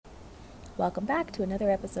Welcome back to another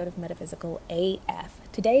episode of Metaphysical AF.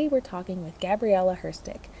 Today we're talking with Gabriela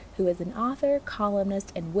Herstik, who is an author,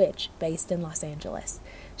 columnist, and witch based in Los Angeles.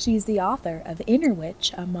 She's the author of Inner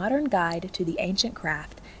Witch, a modern guide to the ancient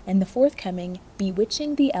craft, and the forthcoming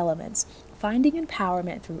Bewitching the Elements, finding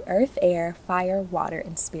empowerment through earth, air, fire, water,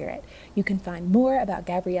 and spirit. You can find more about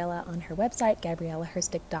Gabriela on her website,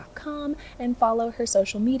 gabrielaherstik.com, and follow her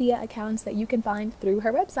social media accounts that you can find through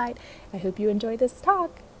her website. I hope you enjoy this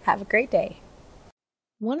talk. Have a great day.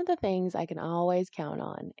 One of the things I can always count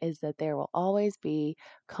on is that there will always be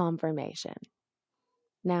confirmation.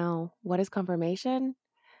 Now, what is confirmation?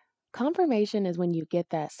 Confirmation is when you get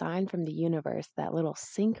that sign from the universe, that little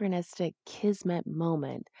synchronistic kismet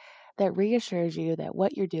moment that reassures you that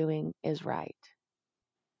what you're doing is right.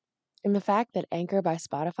 And the fact that Anchor by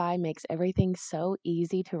Spotify makes everything so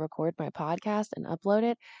easy to record my podcast and upload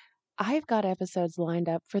it, I've got episodes lined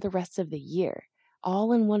up for the rest of the year,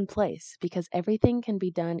 all in one place, because everything can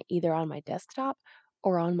be done either on my desktop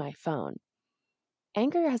or on my phone.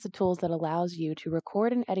 Anchor has the tools that allows you to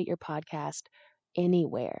record and edit your podcast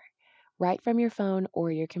anywhere, right from your phone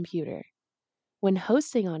or your computer. When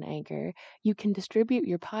hosting on Anchor, you can distribute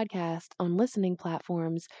your podcast on listening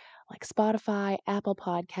platforms like Spotify, Apple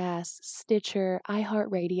Podcasts, Stitcher,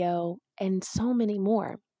 iHeartRadio, and so many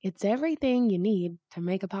more. It's everything you need to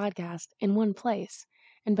make a podcast in one place.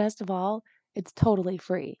 And best of all, it's totally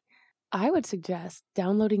free. I would suggest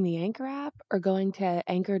downloading the Anchor app or going to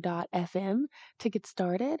anchor.fm to get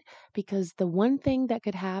started, because the one thing that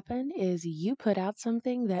could happen is you put out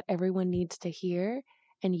something that everyone needs to hear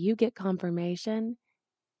and you get confirmation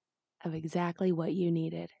of exactly what you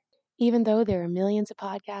needed. Even though there are millions of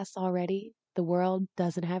podcasts already, the world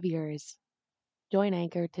doesn't have yours. Join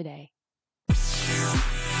Anchor today.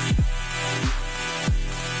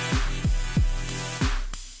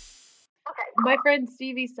 My friend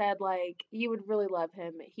Stevie said, like, you would really love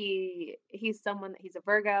him. He's someone, he's a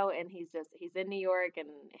Virgo, and he's in New York, and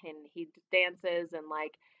he dances, and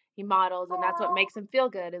like he models, and that's what makes him feel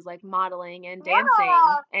good, is like modeling and dancing.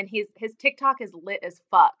 And his TikTok is lit as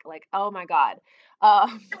fuck. Like, oh my God.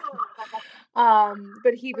 Um,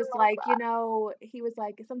 but he was like, he was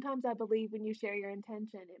like, sometimes I believe when you share your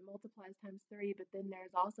intention, it multiplies times three. But then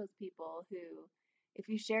there's also people who, if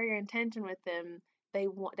you share your intention with them, they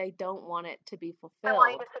don't want it to be fulfilled. They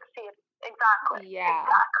want you to succeed. Exactly. Yeah.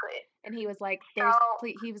 Exactly. And he was like,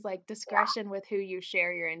 he was like, discretion with who you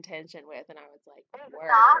share your intention with, and I was like, word.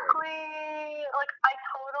 Exactly. Like, I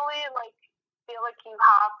totally feel like you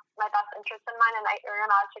have my best interest in mind, and your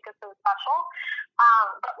magic is so special.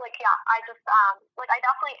 But yeah, I just I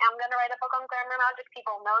definitely am gonna write a book on glamour magic.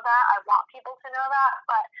 People know that. I want people to know that,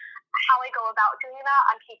 but how I go about doing that,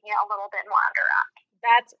 I'm keeping it a little bit more under wraps.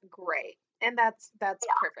 That's great. And that's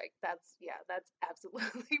perfect. That's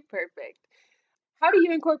absolutely perfect. How do you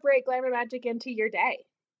incorporate glamour magic into your day?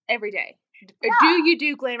 Every day? Yeah. Do you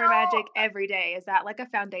do glamour magic every day? Is that like a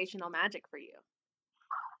foundational magic for you?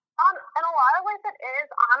 In a lot of ways it is.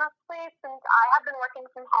 Honestly, since I have been working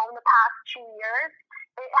from home the past 2 years,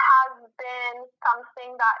 it has been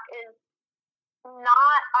something that is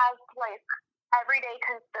not as everyday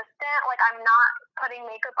consistent. Like, I'm not putting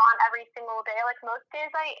makeup on every single day. Like, most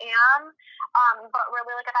days I am. But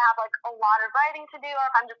really, if I have a lot of writing to do, or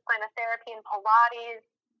if I'm just going to therapy and Pilates,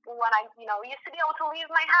 when I used to be able to leave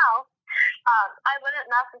my house, I wouldn't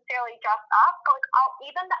necessarily dress up. But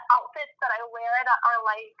even the outfits that I wear that are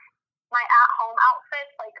my at-home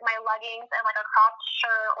outfits, like my leggings and a cropped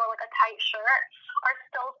shirt or a tight shirt, are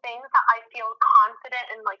still things that I feel confident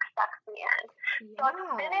and sexy in. Yeah. So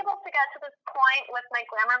I've been able to get to this point with my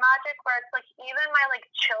glamour magic where it's even my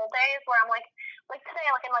chill days where I'm like today,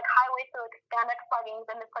 in high-waisted spandex leggings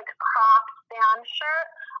and this cropped band shirt,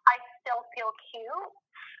 I still feel cute.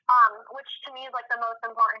 Which to me is the most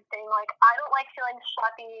important thing. I don't like feeling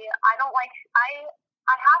schleppy. I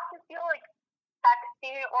have to feel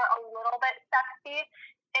sexy or a little bit sexy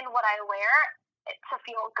in what I wear to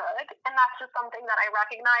feel good, and that's just something that I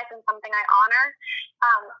recognize and something I honor.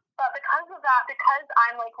 But because of that, because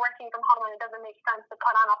I'm working from home and it doesn't make sense to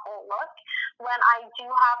put on a whole look, when I do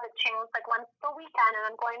have the chance, when it's the weekend and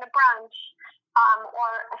I'm going to brunch, or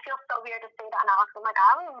it feels so weird to say that now, because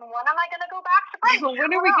I'm when am I gonna go back to brunch?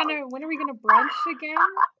 when are we gonna brunch again?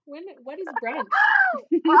 What is brunch?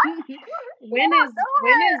 Brunch? when is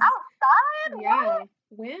outside? Yeah. What?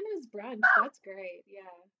 When is brunch? That's great. Yeah.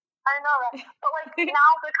 I know that. But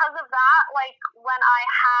now, because of that, when I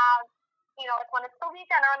have, when it's the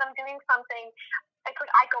weekend or when I'm doing something, it's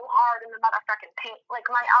I go hard in the motherfucking paint.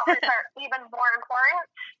 My outfits are even more important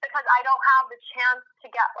because I don't have the chance to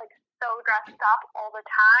get so dressed up all the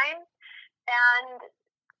time. And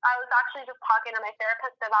I was actually just talking to my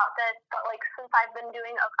therapist about this, but like since I've been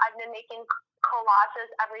making collages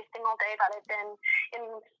every single day that I've been in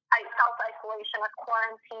self-isolation or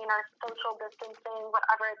quarantine or social distancing,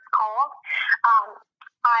 whatever it's called.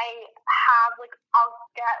 I have like, I'll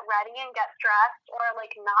get ready and get dressed, or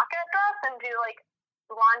like not get dressed and do like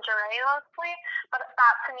lingerie mostly, but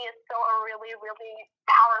that to me is still a really, really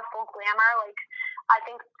powerful glamour. Like, I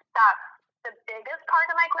think that's the biggest part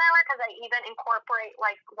of my glamour, because I even incorporate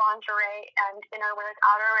like lingerie and innerwear,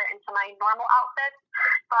 outerwear into my normal outfits.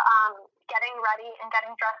 But getting ready and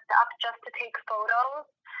getting dressed up just to take photos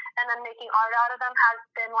and then making art out of them has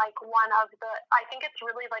been like one of the, I think it's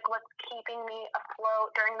really like what's keeping me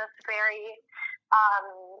afloat during this very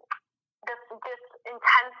this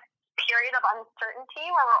intense period of uncertainty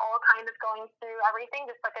where we're all kind of going through everything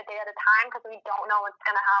just like a day at a time, because we don't know what's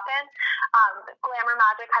going to happen. Glamour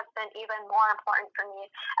magic has been even more important for me.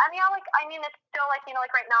 And yeah, like, I mean, it's still like, you know,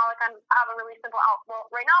 like right now, like I have a really simple outfit.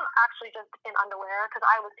 Right now I'm actually just in underwear because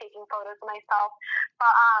I was taking photos of myself.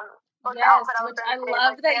 But like the Yes, outfit I was which I wearing today is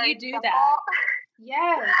love like that you very do simple. that.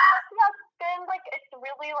 Yes. Yeah, it's been like, it's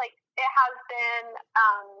really like, it has been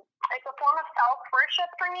it's a form of self-worship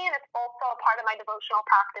for me, and it's also a part of my devotional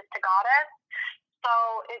practice to Goddess. So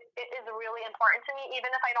it is really important to me, even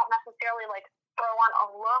if I don't necessarily like throw on a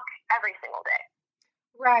look every single day.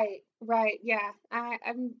 Right, right. Yeah.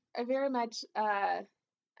 I very much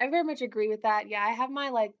agree with that. Yeah, I have my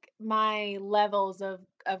like my levels of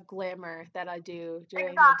glamour that I do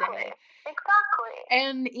during the Exactly. day. Exactly.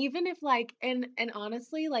 And even if like and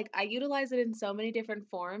honestly, like I utilize it in so many different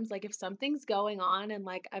forms. Like if something's going on and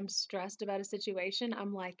like I'm stressed about a situation,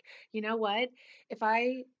 I'm like, you know what? If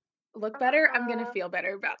I look better, I'm gonna feel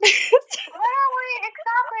better about this. Literally,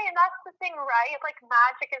 exactly. And that's the thing, right? Like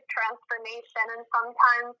magic is transformation, and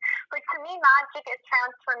sometimes, like to me, magic is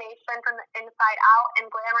transformation from the inside out, and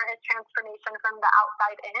glamour is transformation from the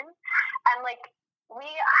outside in. And like we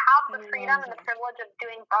have I the freedom love and the that. privilege of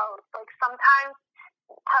doing both. Like sometimes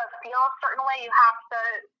to feel a certain way, you have to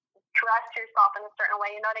dress yourself in a certain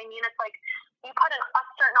way. You know what I mean? It's like you put a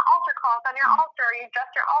certain altar cloth on your altar, or you dress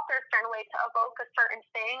your altar a certain way to evoke a certain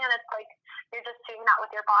thing, and it's like you're just doing that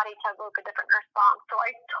with your body to evoke a different response. So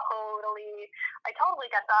I totally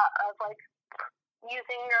get that of like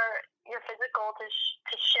using your physical to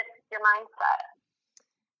shift your mindset.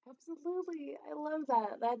 Absolutely. I love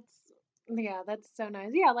that. That's so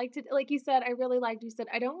nice. Yeah, like you said, I really liked you said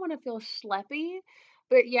I don't want to feel schleppy,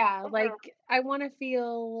 but yeah, like Mm-hmm. I want to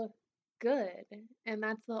feel good. And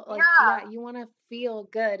that's the like yeah, Yeah. you want to feel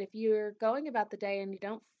good. If you're going about the day and you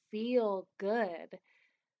don't feel good,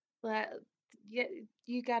 that yeah,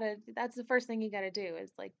 you gotta that's the first thing you gotta do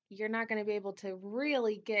is like you're not gonna be able to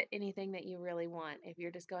really get anything that you really want if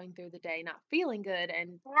you're just going through the day not feeling good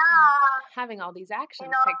and Yeah. having all these You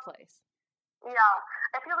actions know, take place. yeah.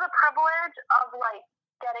 If you have the privilege of like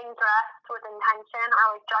getting dressed with intention, or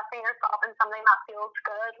like dressing yourself in something that feels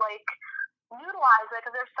good, like utilize it,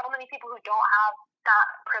 because there's so many people who don't have that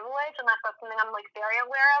privilege, and that's something I'm like very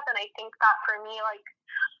aware of. And I think that for me, like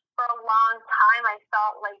for a long time, I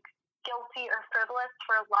felt like guilty or frivolous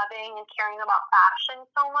for loving and caring about fashion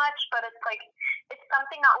so much, but it's like it's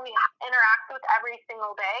something that we interact with every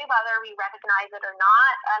single day, whether we recognize it or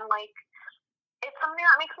not. And like it's something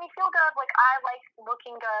that makes me feel good. Like I like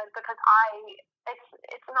looking good because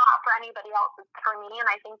it's not for anybody else, it's for me. And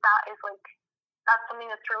I think that is like that's something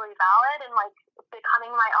that's really valid. And like becoming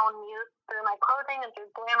my own muse through my clothing and through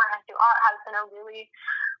glamour and through art has been a really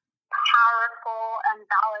powerful and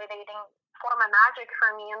validating form of magic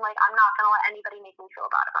for me. And like I'm not gonna let anybody make me feel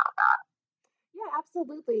bad about that. Yeah,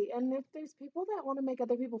 absolutely. And if there's people that want to make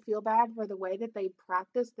other people feel bad for the way that they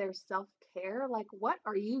practice their self-care, like what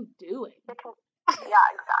are you doing? Yeah,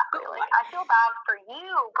 exactly. Like What? I feel bad for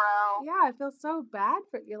you, bro. Yeah, I feel so bad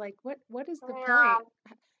for you. Like what is the point? Yeah.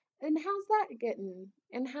 And how's that getting?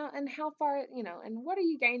 And how far, and what are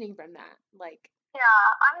you gaining from that? Like, Yeah,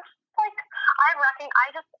 I'm just like I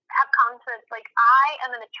just have come to like I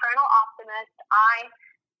am an eternal optimist. I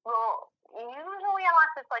will usually,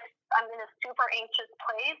 unless it's like I'm in a super anxious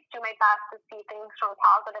place, do my best to see things from a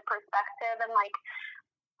positive perspective. And like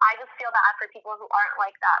I just feel bad for people who aren't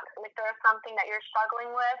like that. And if there's something that you're struggling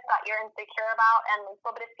with, that you're insecure about, and it's a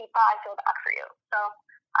little bit of feedback, I feel bad for you. So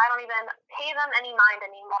I don't even pay them any mind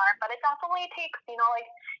anymore. But it definitely takes, like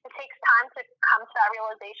it takes time to come to that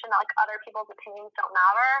realization that like other people's opinions don't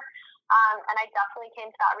matter. And I definitely came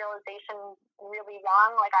to that realization really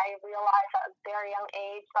young. Like I realized at a very young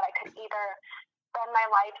age that I could either spend my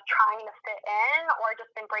life trying to fit in or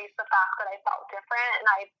just embrace the fact that I felt different. And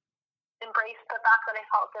I embraced the fact that I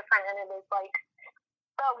felt different, and it is like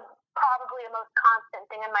probably the most constant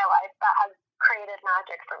thing in my life that has created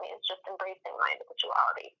magic for me is just embracing my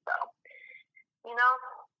individuality. So, you know?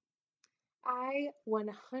 I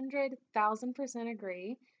 100,000%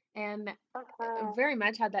 agree. And Mm-hmm. very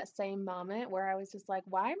much had that same moment where I was just like,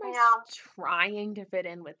 why am I Yeah. trying to fit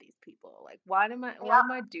in with these people? Like, what Yeah.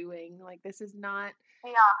 am I doing? Like, this is not,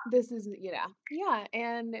 Yeah. this is, yeah.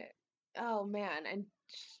 And oh man, and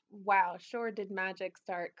wow, sure did magic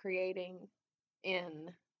start creating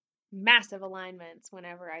in massive alignments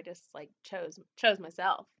whenever I just like chose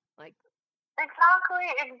myself. Like, Exactly,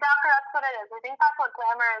 that's what it is. I think that's what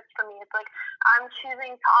glamour is for me. It's like I'm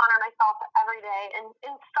choosing to honor myself every day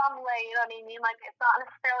in some way, you know what I mean? Like it's not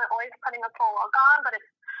necessarily always putting a full look on, but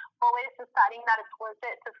it's always deciding that it's worth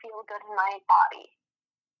it to feel good in my body.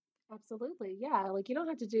 absolutely. Yeah. Like you don't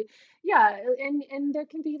have to do yeah, and there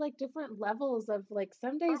can be like different levels of like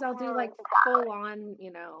some days I'll do like Exactly. full on,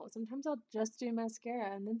 sometimes I'll just do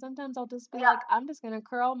mascara and then sometimes I'll just be Yeah. like I'm just going to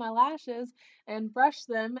curl my lashes and brush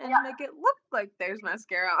them and Yeah. make it look like there's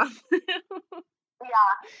mascara on them. Yeah.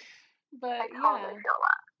 I But totally yeah, feel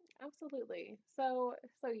that. absolutely. So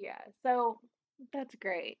yeah. So that's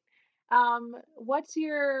great. What's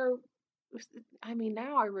your I mean,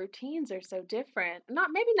 now our routines are so different.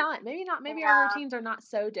 Maybe not. Maybe our Yeah. routines are not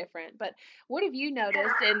so different. But what have you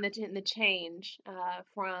noticed in the change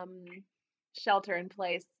from shelter in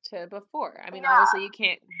place to before? I mean, Yeah. obviously you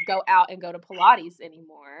can't go out and go to Pilates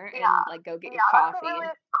anymore and Yeah. like go get your Yeah, that's a coffee really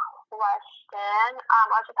and good question. I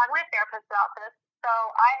was just talking to my therapist about this. So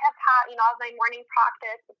I have had, my morning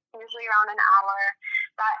practice, it's usually around an hour.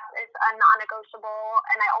 That is a non-negotiable,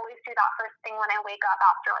 and I always do that first thing when I wake up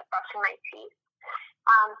after like brushing my teeth.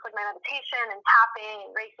 So like my meditation and tapping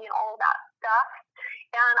and Reiki and all of that stuff.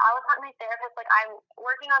 And I was telling my therapist, like, I'm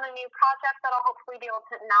working on a new project that I'll hopefully be able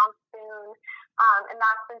to announce soon. And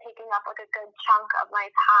that's been taking up like a good chunk of my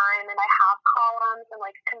time. And I have columns and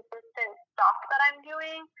like consistent stuff that I'm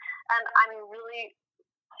doing. And I'm really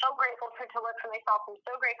so grateful to work for myself. I'm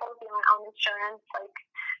so grateful to be on my own insurance. Like,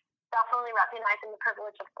 definitely recognizing the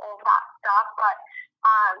privilege of all of that stuff. But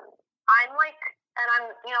um, I'm like, and I'm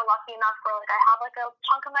lucky enough where like I have like a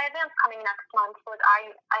chunk of my advance coming next month. So like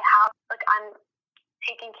I have like I'm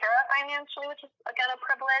taken care of financially, which is again a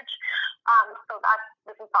privilege. So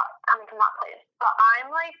this is not coming from that place. But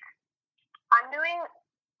I'm doing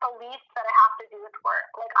the least that I have to do with work.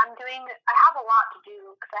 Like I have a lot to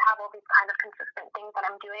do because I have all these kind of consistent things that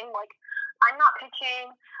I'm doing. Like I'm not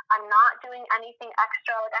pitching, I'm not doing anything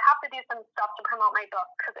extra. Like I have to do some stuff to promote my book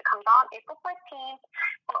because it comes out April 15th.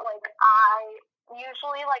 But like I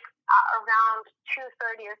usually like around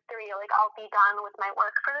 2:30 or 3, like I'll be done with my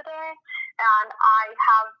work for the day. And I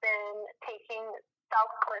have been taking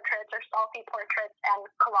self-portraits or selfie portraits and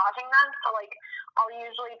collaging them. So like I'll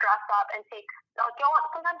usually dress up and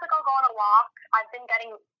sometimes like I'll go on a walk.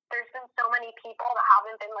 There's been so many people that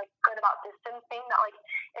haven't been like good about distancing that like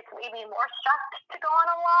it's made me more stressed to go on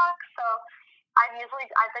a walk. So I've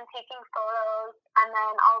been taking photos and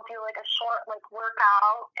then I'll do like a short like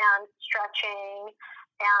workout and stretching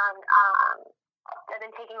and I've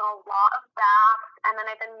been taking a lot of baths and then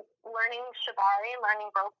I've been learning shibari,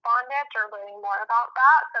 learning rope bondage or learning more about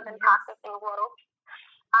that. So I've been practicing ropes.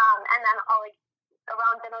 And then I'll like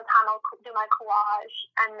around dinner time I'll do my collage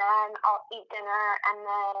and then I'll eat dinner and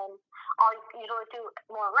then I'll usually do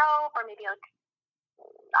more rope or maybe like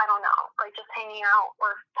I don't know, like just hanging out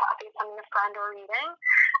or talking to a friend or reading.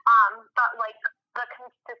 But like the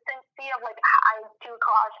consistency of like I do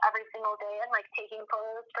collage every single day and like taking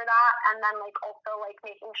photos for that and then like also like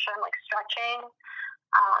making sure I'm like stretching.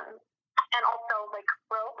 And also like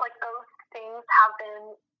rope, like those things have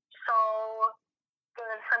been so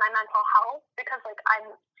good for my mental health because like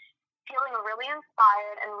I'm feeling really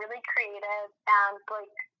inspired and really creative and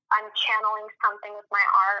like I'm channeling something with my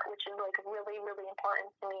art, which is like really, really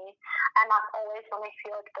important to me. And that's always when I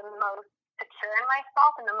feel like the most secure in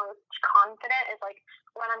myself and the most confident is like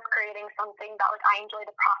when I'm creating something that like I enjoy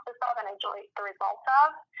the process of and I enjoy the results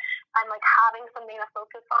of. I'm like having something to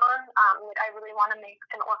focus on. Like I really want to make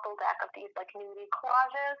an oracle deck of these like nudie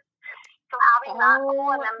collages. So having that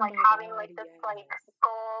goal and then like having like this like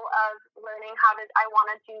goal of learning I want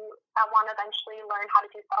to eventually learn how to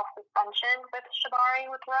do self suspension with shibari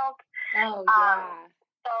with rope. Oh yeah.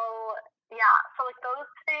 So yeah, so like those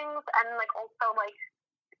things and like also like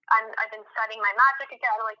I've been studying my magic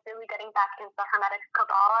again, like really getting back into Hermetic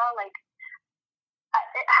Kabbalah. Like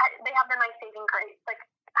they have been my saving grace. Like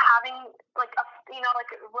having like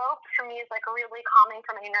like rope for me is like really calming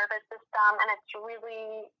for my nervous system, and it's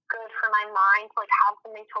really good for my mind to like have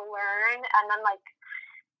something to learn. And then like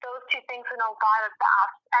those two things are no God of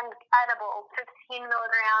fast. And edibles, 15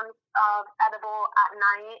 milligrams of edible at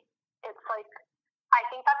night. It's like, I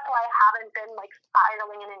think that's why I haven't been like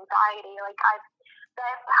spiraling in anxiety. Like I've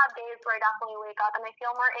had days where I definitely wake up and I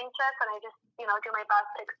feel more anxious, and I just, do my best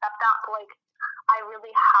to accept that. But like, I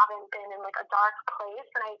really haven't been in like a dark place,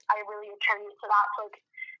 and I really attribute to that, to like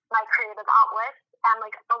my creative outlet, and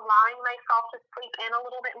like allowing myself to sleep in a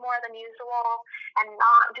little bit more than usual, and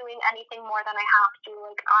not doing anything more than I have to.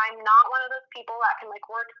 Like, I'm not one of those people that can like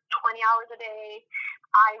work 20 hours a day.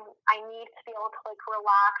 I need to be able to like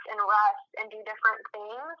relax and rest and do different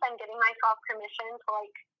things, and giving myself permission to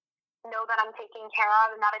like know that I'm taken care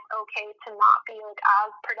of, and that it's okay to not be like as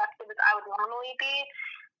productive as I would normally be.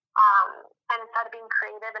 And instead of being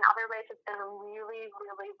creative in other ways, it's been really,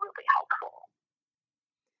 really, really helpful.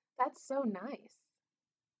 That's so nice.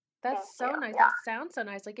 That's Thank so you. nice. Yeah. That sounds so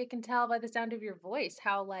nice. Like it can tell by the sound of your voice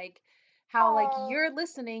how you're Oh,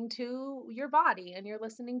 listening to your body and you're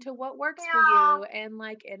listening to what works for yeah. you,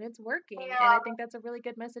 and it's working. And I Yeah. think that's a really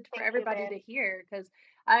good message for Thank you, everybody to babe. hear, because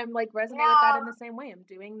I'm like resonate with that in Yeah. the same way. I'm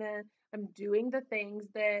doing the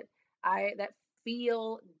things that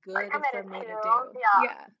feel Like good for committed me to. to do. Yeah.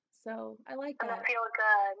 Yeah. So I like And that that. feel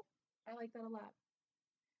good. I like that a lot.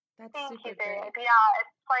 That's Thank you, super babe. great. Yeah.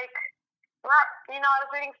 It's like, I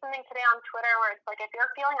was reading something today on Twitter where it's like, if you're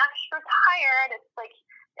feeling extra tired, it's like,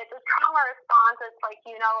 it's a trauma response. It's like,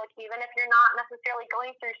 like even if you're not necessarily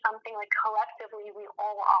going through something, like collectively we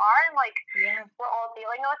all are, and like we're all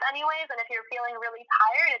dealing with anyways. And if you're feeling really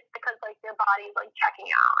tired, it's because like your body's like checking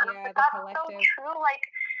out. And it's like, that's so true. Like,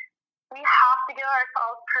 we have to give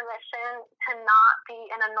ourselves permission to not be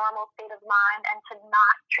in a normal state of mind, and to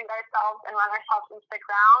not treat ourselves and run ourselves into the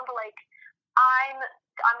ground. Like, I'm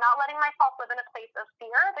not letting myself live in a place of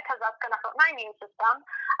fear, because that's going to hurt my immune system.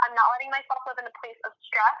 I'm not letting myself live in a place of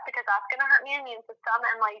stress, because that's going to hurt my immune system.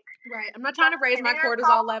 And like, right, I'm not trying to raise my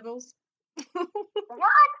cortisol levels.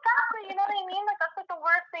 Yeah, exactly. You know what I mean? Like, that's like the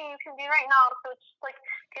worst thing you can do right now. So it's just like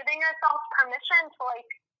giving yourself permission to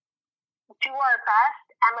like do our best,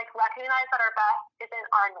 and like recognize that our best isn't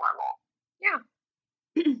our normal. Yeah.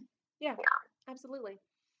 Yeah. Absolutely.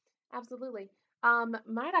 Absolutely.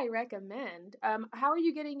 Might I recommend, how are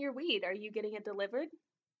you getting your weed? Are you getting it delivered?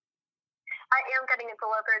 I am getting it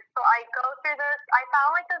delivered. So I go through this. I found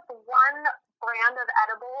like this one brand of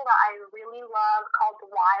edible that I really love called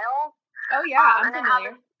Wild. Oh yeah, I'm and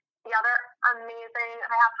familiar. they're amazing.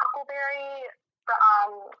 I have huckleberry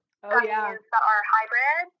yeah. gummies that are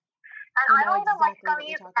hybrid. And I don't even like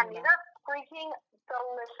gummies, and these are freaking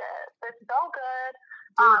delicious. They're so good.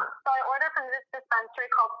 So I ordered from this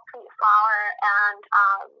dispensary called Sweet Flower, and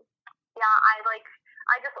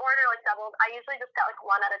I just order like doubles. I usually just get like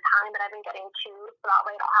one at a time, but I've been getting two, so that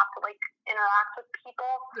way I don't have to like interact with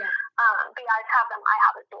people. Yeah. But yeah, I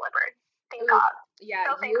have it delivered. Thank God.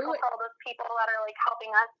 Yeah. So thankful for all those people that are like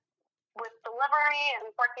helping us with delivery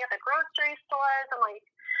and working at the grocery stores and like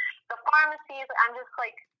the pharmacies. I'm just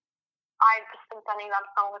like, I've just been sending them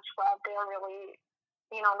so much love. They're really,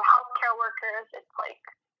 the healthcare workers, it's like,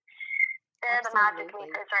 they're the magic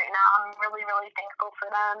makers right now. I'm really, really thankful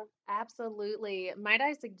for them. Absolutely. Might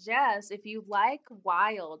I suggest, if you like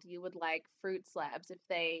Wild, you would like Fruit Slabs.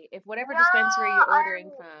 If whatever dispensary you're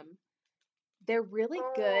ordering from, they're really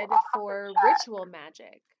good for ritual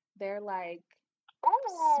magic. They're like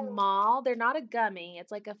small. They're not a gummy.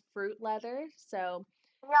 It's like a fruit leather. So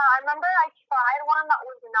yeah, I remember I tried one that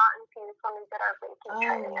was not infused when we did our baking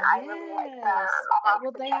training, and I really liked them.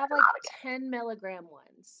 Well, they have like 10 milligram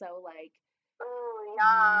ones. So like, ooh,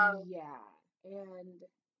 yum. Yeah, and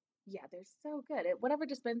yeah, they're so good. At whatever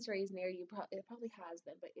dispensary is near you, it probably has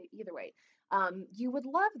them, but either way, you would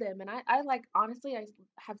love them. And I like, honestly, I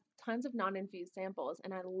have tons of non-infused samples,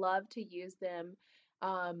 and I love to use them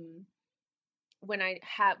when I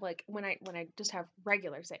have like when I just have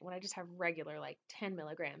regular, say when I just have regular like 10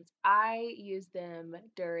 milligrams. I use them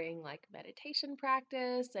during like meditation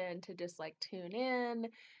practice and to just like tune in.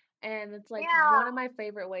 And it's like one of my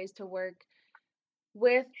favorite ways to work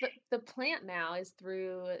with the plant now is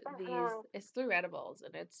through it's through edibles,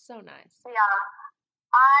 and it's so nice. Yeah.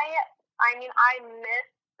 I mean, I miss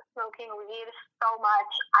smoking weed so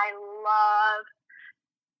much. I love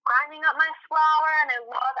grinding up my flour, and I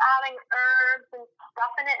love adding herbs and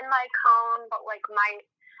stuffing it in my cone, but like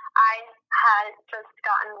I had just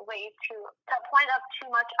gotten to the point of too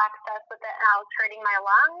much excess with it, and I was hurting my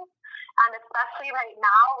lungs. And especially right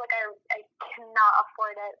now, like I cannot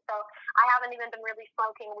afford it. So I haven't even been really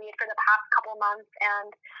smoking weed for the past couple months.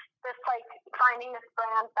 And just like finding this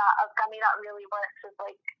brand of gummy that really works is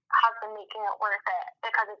like has been making it worth it,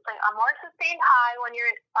 because it's like a more sustained high when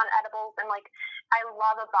you're on edibles, and like I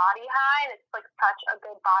love a body high, and it's like such a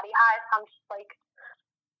good body high. So I'm just like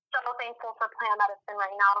so thankful for plant medicine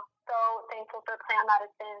right now. So thankful for plant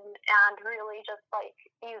medicine and really just like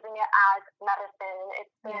using it as medicine.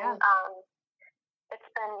 It's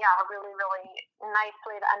been a really, really nice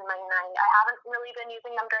way to end my night. I haven't really been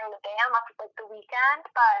using them during the day unless it's like the weekend,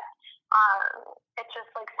 but it's just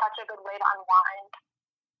like such a good way to unwind.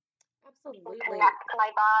 Absolutely. And connect to my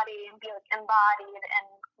body and be like embodied in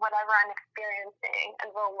whatever I'm experiencing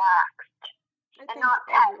and relaxed. I think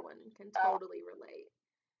everyone can totally relate.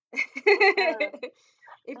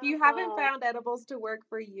 If you haven't found edibles to work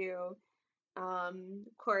for you, of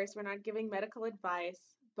course, we're not giving medical advice,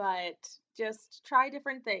 but just try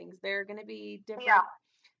different things. There are going to be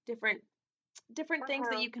different things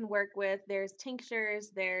that you can work with. There's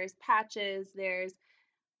tinctures, there's patches, there's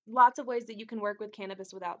lots of ways that you can work with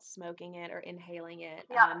cannabis without smoking it or inhaling it.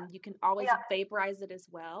 You can always vaporize it as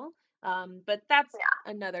well. But that's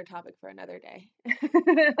another topic for another day. We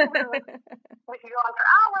could go on for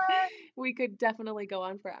hours. We could definitely go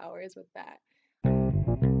on for hours with that.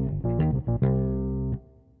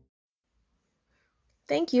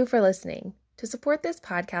 Thank you for listening. To support this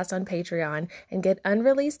podcast on Patreon and get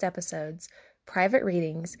unreleased episodes, private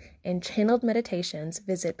readings, and channeled meditations,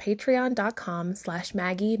 visit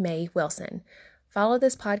patreon.com/Maggie May Wilson. Follow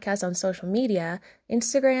this podcast on social media,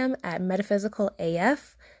 Instagram at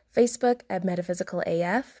MetaphysicalAF, Facebook at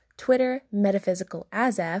MetaphysicalAF, Twitter,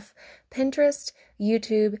 MetaphysicalAsF, Pinterest,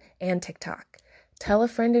 YouTube, and TikTok. Tell a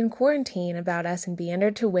friend in quarantine about us and be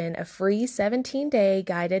entered to win a free 17-day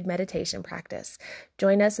guided meditation practice.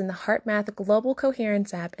 Join us in the HeartMath Global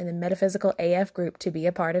Coherence app and the Metaphysical AF group to be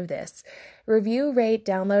a part of this. Review, rate,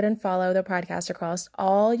 download, and follow the podcast across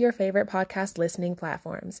all your favorite podcast listening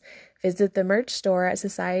platforms. Visit the merch store at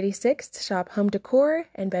Society 6 to shop home decor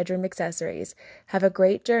and bedroom accessories. Have a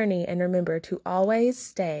great journey and remember to always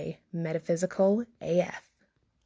stay metaphysical AF.